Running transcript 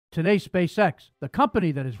Today, SpaceX, the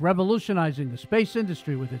company that is revolutionizing the space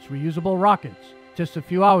industry with its reusable rockets. Just a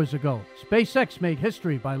few hours ago, SpaceX made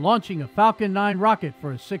history by launching a Falcon 9 rocket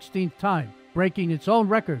for a 16th time, breaking its own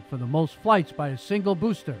record for the most flights by a single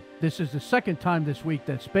booster. This is the second time this week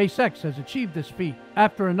that SpaceX has achieved this feat,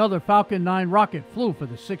 after another Falcon 9 rocket flew for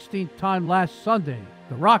the 16th time last Sunday.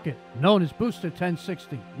 The rocket, known as Booster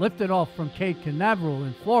 1060, lifted off from Cape Canaveral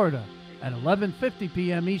in Florida at 11:50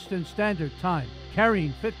 p.m. Eastern Standard Time,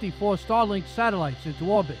 carrying 54 Starlink satellites into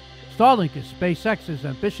orbit. Starlink is SpaceX's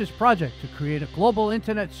ambitious project to create a global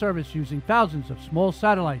internet service using thousands of small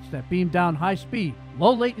satellites that beam down high-speed,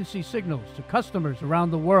 low-latency signals to customers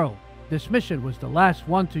around the world. This mission was the last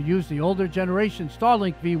one to use the older generation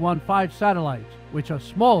Starlink V1.5 satellites, which are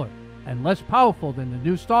smaller and less powerful than the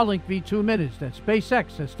new Starlink V2 minis that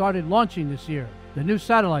SpaceX has started launching this year. The new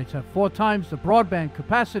satellites have 4 times the broadband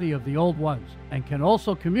capacity of the old ones and can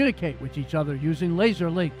also communicate with each other using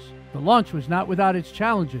laser links. The launch was not without its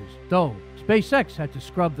challenges, though. SpaceX had to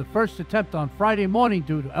scrub the first attempt on Friday morning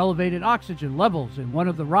due to elevated oxygen levels in one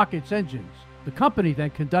of the rocket's engines. The company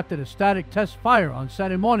then conducted a static test fire on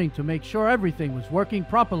Saturday morning to make sure everything was working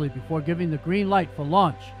properly before giving the green light for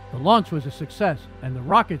launch. The launch was a success, and the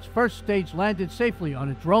rocket's first stage landed safely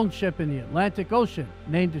on a drone ship in the Atlantic Ocean,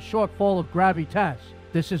 named the Shortfall of Gravitas.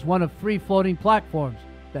 This is one of 3 floating platforms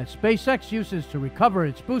that SpaceX uses to recover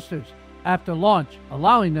its boosters after launch,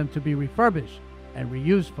 allowing them to be refurbished and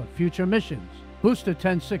reused for future missions. Booster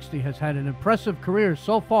 1060 has had an impressive career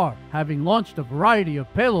so far, having launched a variety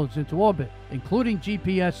of payloads into orbit, including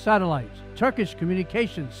GPS satellites, Turkish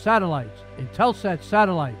communications satellites, Intelsat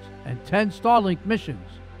satellites, and 10 Starlink missions.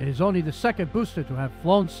 It is only the second booster to have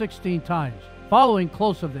flown 16 times, following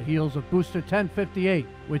close of the heels of Booster 1058,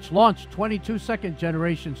 which launched 22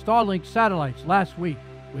 second-generation Starlink satellites last week.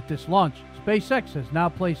 With this launch, SpaceX has now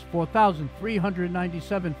placed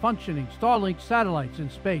 4,397 functioning Starlink satellites in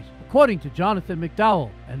space, according to Jonathan McDowell,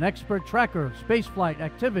 an expert tracker of spaceflight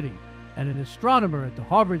activity and an astronomer at the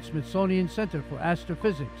Harvard-Smithsonian Center for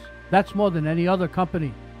Astrophysics. That's more than any other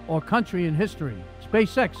company or country in history.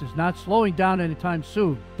 SpaceX is not slowing down anytime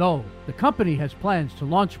soon, though. The company has plans to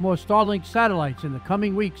launch more Starlink satellites in the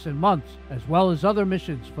coming weeks and months, as well as other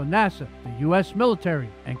missions for NASA, the U.S. military,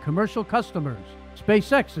 and commercial customers.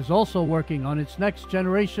 SpaceX is also working on its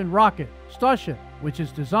next-generation rocket, Starship, which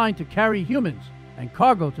is designed to carry humans and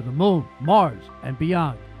cargo to the Moon, Mars, and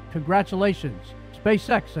beyond. Congratulations,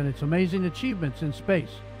 SpaceX, and its amazing achievements in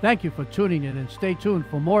space. Thank you for tuning in, and stay tuned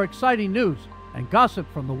for more exciting news and gossip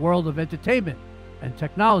from the world of entertainment and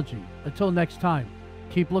technology. Until next time,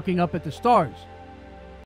 keep looking up at the stars